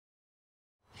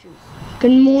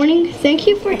Good morning. Thank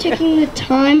you for taking the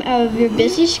time out of your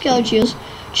busy schedules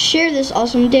to share this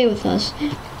awesome day with us.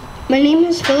 My name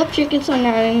is Philip Dickinson and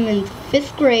I am in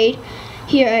 5th grade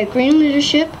here at Green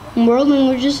Leadership and World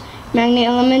Languages Magnet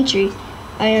Elementary.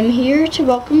 I am here to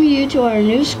welcome you to our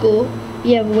new school.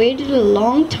 We have waited a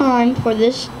long time for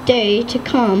this day to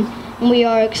come and we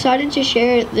are excited to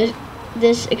share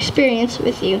this experience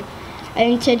with you. I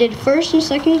attended 1st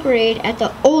and 2nd grade at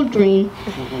the Old Green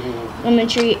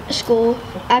Elementary School.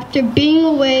 After being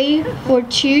away for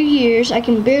 2 years, I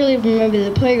can barely remember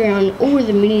the playground or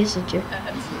the media center.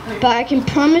 But I can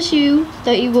promise you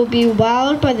that you will be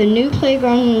wowed by the new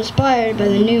playground and inspired by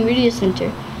the new media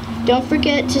center. Don't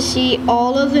forget to see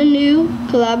all of the new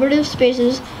collaborative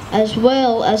spaces as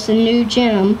well as the new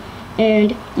gym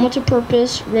and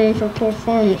multi-purpose room for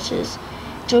performances.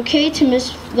 It's okay to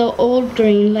miss the Old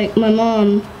Green like my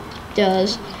mom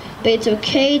does, but it's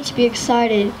okay to be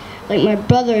excited like my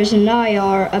brothers and I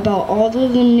are about all of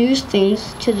the new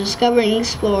things to discover and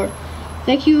explore.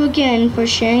 Thank you again for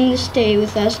sharing this day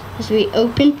with us as we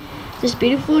open this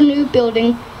beautiful new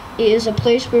building. It is a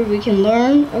place where we can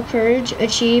learn, encourage,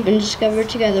 achieve, and discover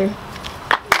together.